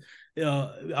times.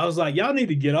 I was like, y'all need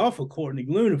to get off of Courtney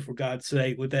Luna for God's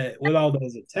sake with all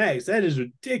those attacks. That is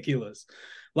ridiculous.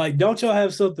 Like, don't y'all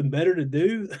have something better to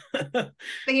do?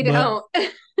 They don't.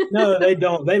 No, they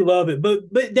don't. They love it. But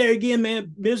there again,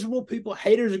 man, miserable people,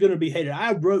 haters are going to be haters.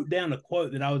 I wrote down a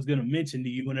quote that I was going to mention to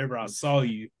you whenever I saw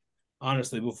you.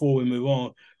 honestly, before we move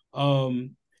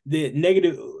on. The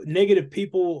negative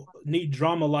people need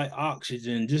drama like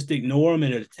oxygen. Just ignore them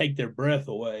and it'll take their breath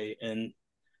away. And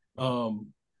so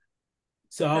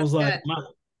That's good.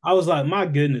 I was like, my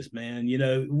goodness, man, you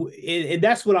know, and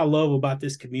that's what I love about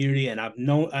this community. And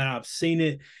I've seen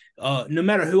it. No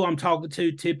matter who I'm talking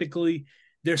to, typically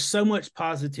there's so much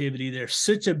positivity. There's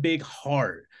such a big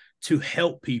heart to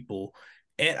help people,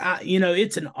 and you know,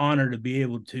 it's an honor to be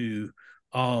able to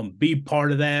be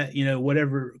part of that, you know,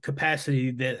 whatever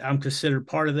capacity that I'm considered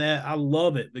part of that. I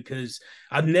love it because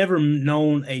I've never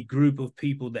known a group of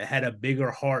people that had a bigger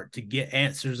heart to get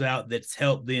answers out that's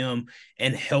helped them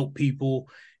and help people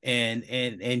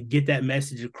and get that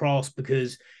message across.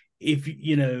 Because if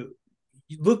you know,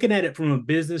 looking at it from a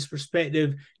business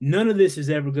perspective, none of this is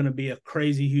ever going to be a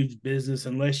crazy huge business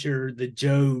unless you're the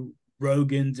Joe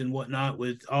Rogans and whatnot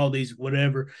with all these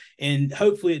whatever. And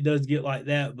hopefully it does get like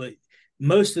that. But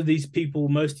most of these people,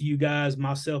 most of you guys,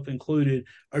 myself included,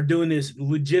 are doing this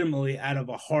legitimately out of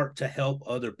a heart to help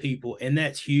other people. And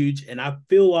that's huge. And I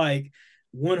feel like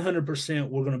 100%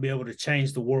 we're going to be able to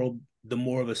change the world the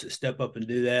more of us that step up and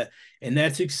do that. And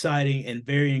that's exciting and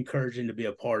very encouraging to be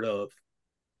a part of.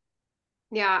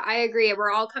 Yeah, I agree.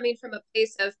 We're all coming from a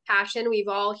place of passion. We've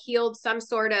all healed some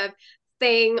sort of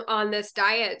thing on this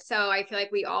diet. So I feel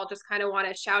like we all just kind of want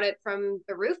to shout it from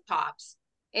the rooftops.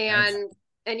 And Absolutely.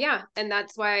 and yeah, and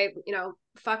that's why, you know,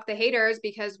 fuck the haters,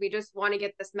 because we just want to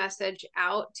get this message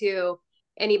out to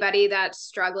anybody that's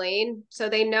struggling so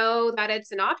they know that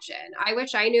it's an option. I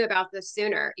wish I knew about this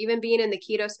sooner. Even being in the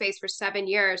keto space for 7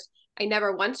 years, I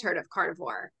never once heard of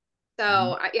carnivore.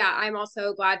 So yeah, I'm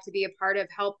also glad to be a part of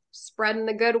help spreading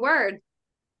the good word.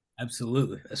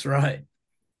 Absolutely. That's right.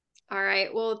 All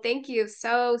right. Well, thank you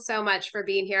so, so much for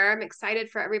being here. I'm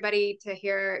excited for everybody to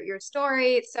hear your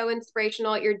story. It's so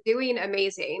inspirational. You're doing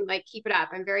amazing. Like, keep it up.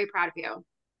 I'm very proud of you.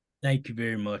 Thank you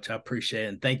very much. I appreciate it.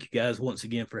 And thank you guys once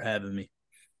again for having me.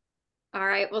 All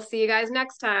right. We'll see you guys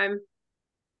next time.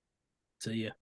 See ya.